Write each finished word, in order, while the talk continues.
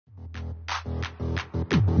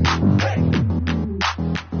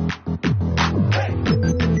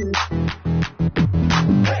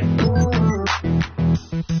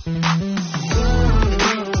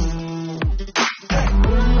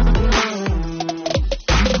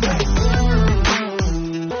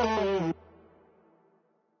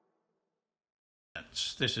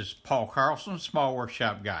This is Paul Carlson, Small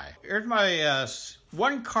Workshop Guy. Here's my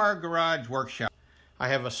one-car garage workshop. I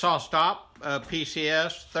have a SawStop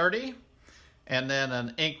PCS 30, and then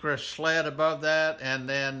an Incra sled above that, and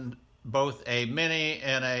then both a mini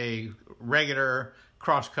and a regular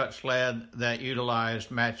crosscut sled that utilize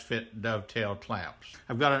Matchfit Dovetail clamps.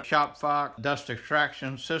 I've got a ShopVac dust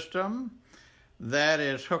extraction system that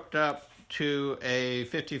is hooked up to a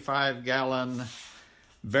 55-gallon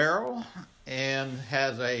barrel and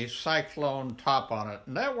has a cyclone top on it,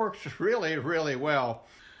 and that works really, really well.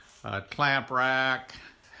 Clamp rack.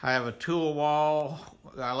 I have a tool wall.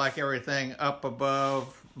 I like everything up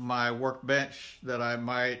above my workbench that I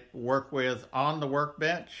might work with on the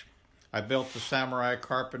workbench. I built the Samurai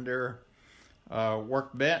Carpenter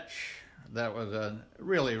workbench. That was a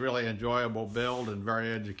really, really enjoyable build and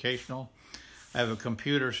very educational. I have a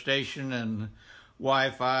computer station and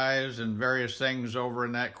Wi-Fi's and various things over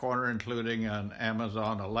in that corner, including an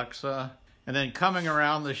Amazon Alexa. And then coming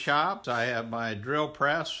around the shop, I have my drill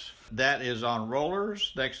press. That is on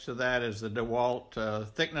rollers. Next to that is the DeWalt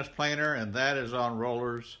thickness planer, and that is on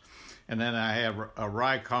rollers. And then I have a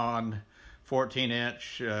Rikon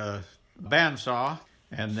 14-inch bandsaw.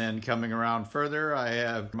 And then coming around further, I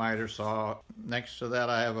have miter saw. Next to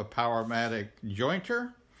that, I have a Powermatic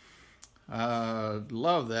jointer.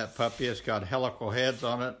 Love that puppy. It's got helical heads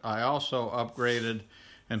on it. I also upgraded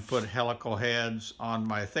and put helical heads on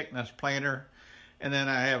my thickness planer. And then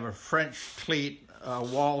I have a French cleat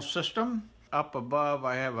wall system. Up above,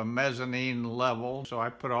 I have a mezzanine level, so I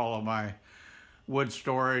put all of my wood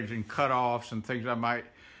storage and cutoffs and things I might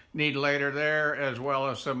need later there, as well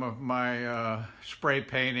as some of my spray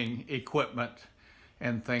painting equipment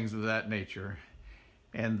and things of that nature.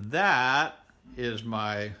 And that is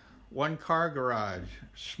my one-car garage,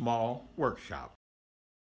 small workshop.